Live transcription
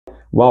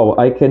Wow,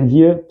 I can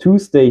hear 2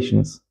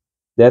 stations.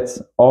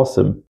 That's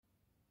awesome.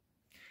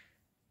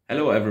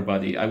 Hello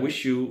everybody, I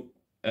wish you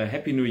a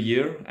happy new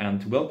year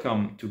and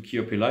welcome to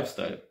QRP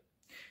Lifestyle.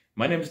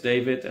 My name is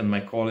David and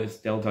my call is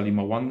Delta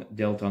Lima 1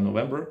 Delta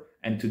November,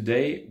 and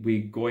today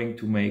we're going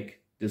to make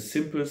the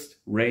simplest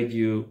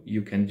radio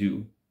you can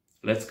do.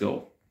 Let's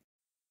go.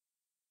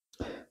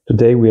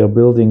 Today we are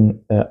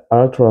building an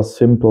ultra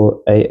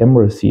simple AM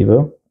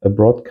receiver, a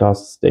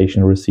broadcast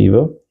station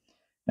receiver,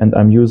 and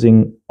I'm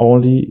using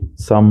only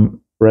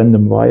some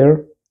random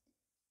wire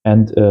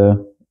and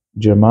a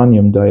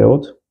germanium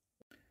diode.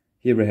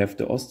 Here we have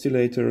the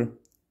oscillator,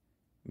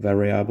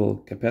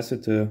 variable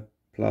capacitor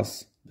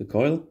plus the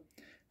coil,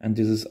 and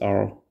this is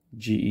our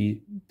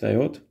GE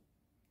diode.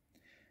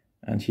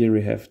 And here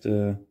we have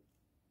the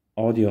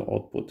audio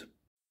output.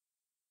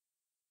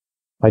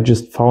 I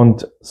just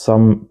found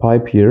some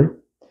pipe here,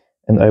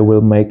 and I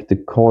will make the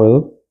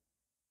coil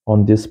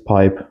on this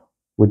pipe,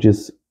 which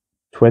is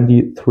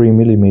 23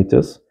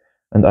 millimeters,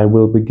 and I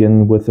will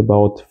begin with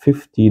about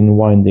 15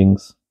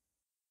 windings.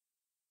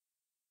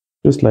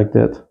 Just like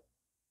that.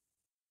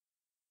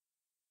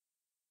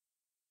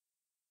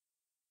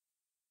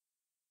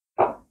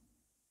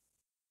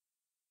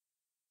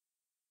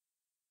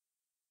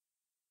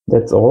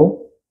 That's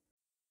all.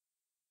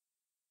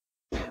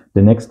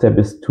 The next step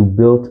is to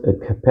build a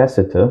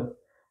capacitor,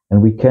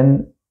 and we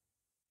can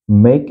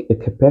make a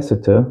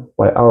capacitor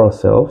by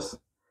ourselves.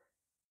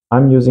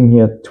 I'm using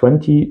here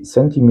 20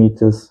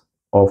 centimeters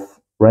of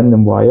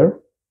random wire.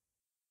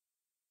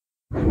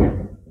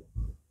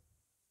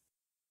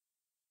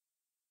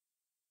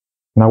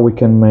 Now we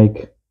can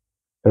make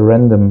a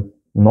random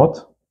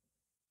knot.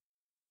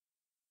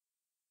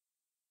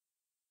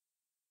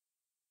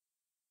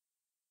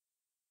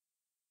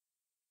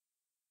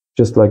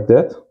 Just like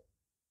that.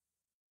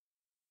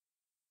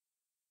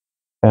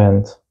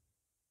 And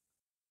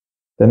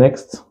the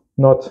next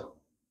knot.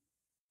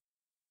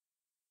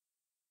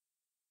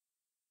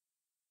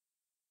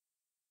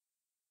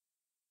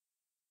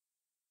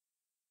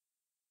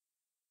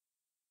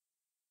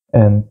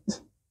 And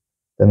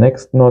the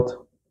next knot.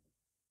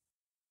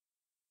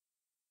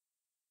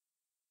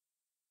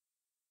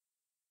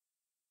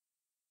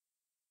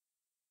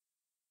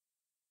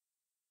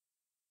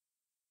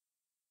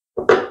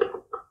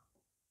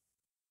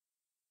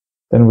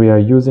 Then we are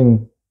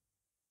using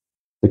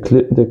the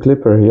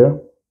clipper here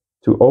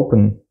to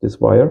open this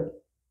wire.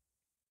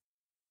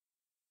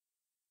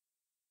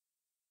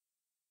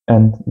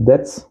 And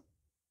that's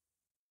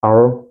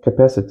our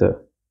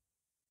capacitor.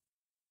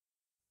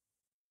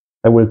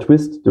 I will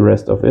twist the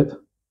rest of it,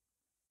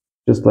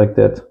 just like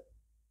that.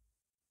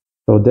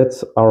 So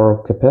that's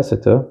our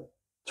capacitor,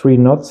 3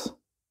 knots,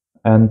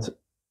 and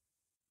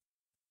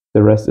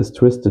the rest is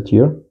twisted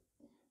here.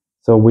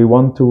 So we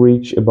want to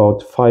reach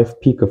about 5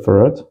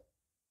 picofarad.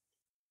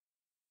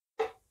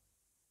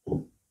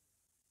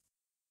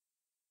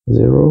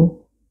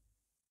 0.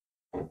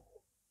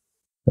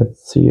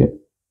 Let's see.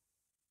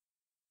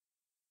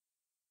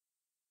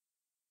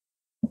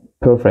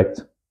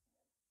 Perfect.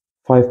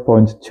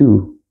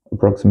 5.2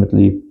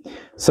 approximately.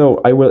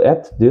 So I will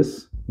add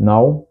this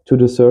now to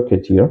the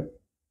circuit here.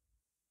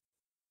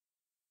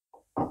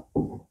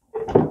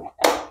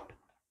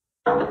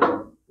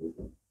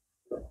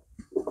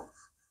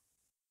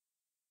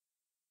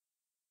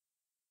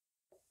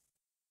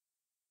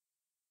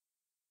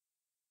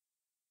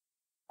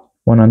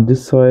 One on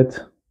this side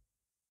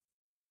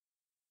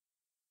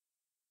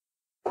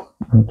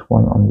and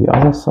one on the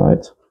other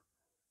side.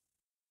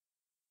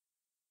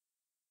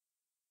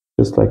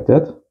 Just like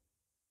that.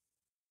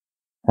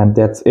 And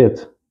that's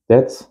it.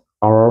 That's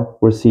our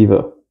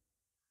receiver.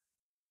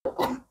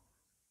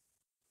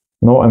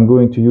 Now I'm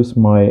going to use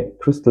my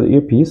crystal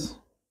earpiece.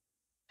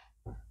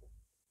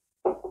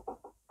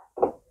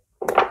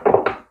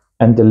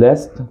 And the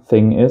last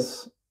thing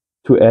is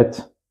to add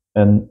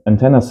an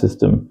antenna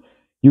system.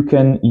 You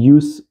can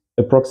use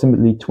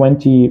approximately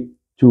 20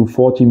 to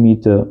 40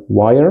 meter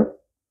wire,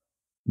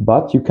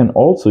 but you can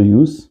also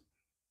use,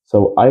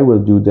 so I will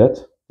do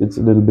that. It's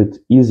a little bit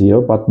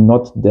easier, but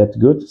not that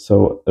good.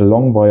 So a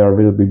long wire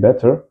will be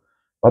better.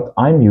 But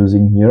I'm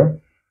using here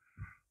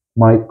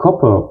my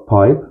copper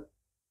pipe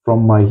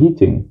from my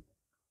heating.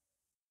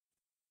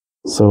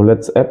 So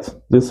let's add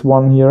this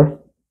one here.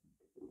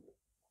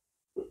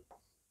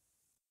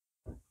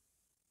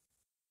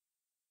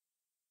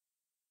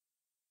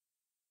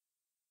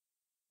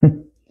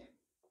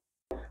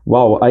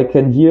 Wow, I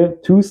can hear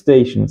 2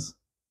 stations.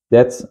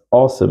 That's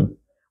awesome.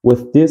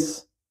 With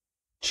this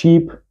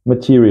cheap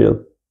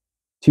material,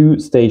 2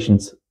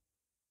 stations.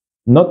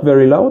 Not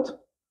very loud,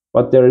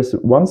 but there is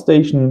one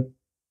station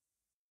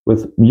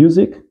with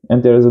music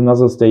and there is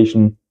another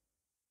station.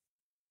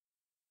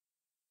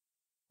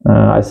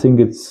 I think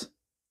it's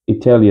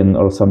Italian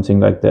or something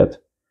like that.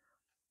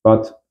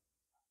 But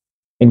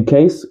in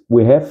case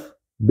we have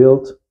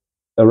built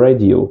a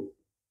radio.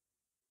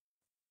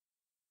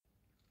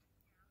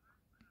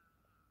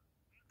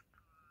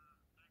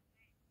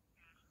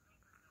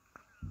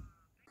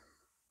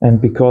 And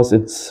because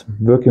it's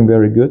working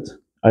very good,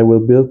 I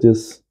will build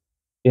this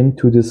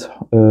into this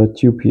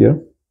tube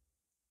here.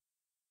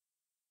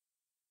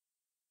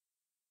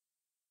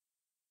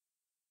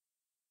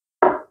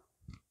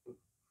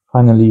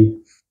 Finally,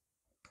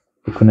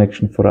 the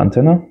connection for the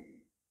antenna.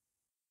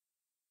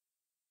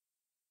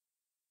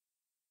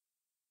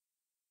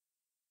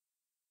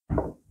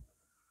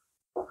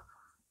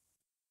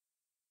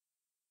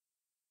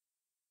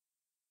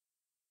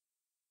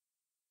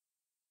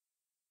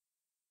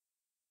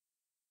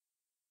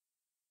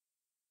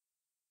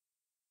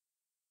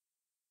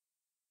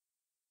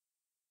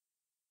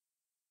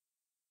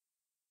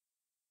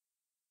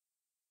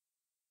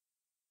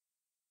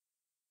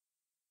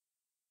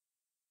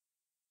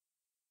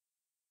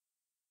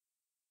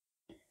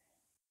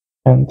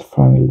 And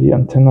finally the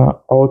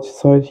antenna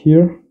outside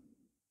here.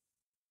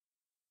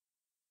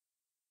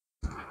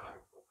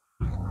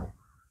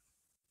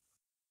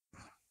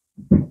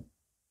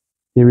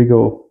 Here we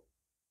go.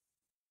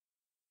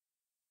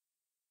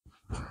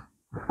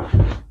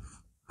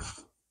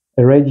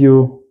 A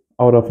radio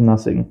out of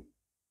nothing.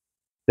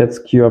 That's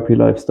QRP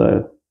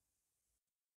lifestyle.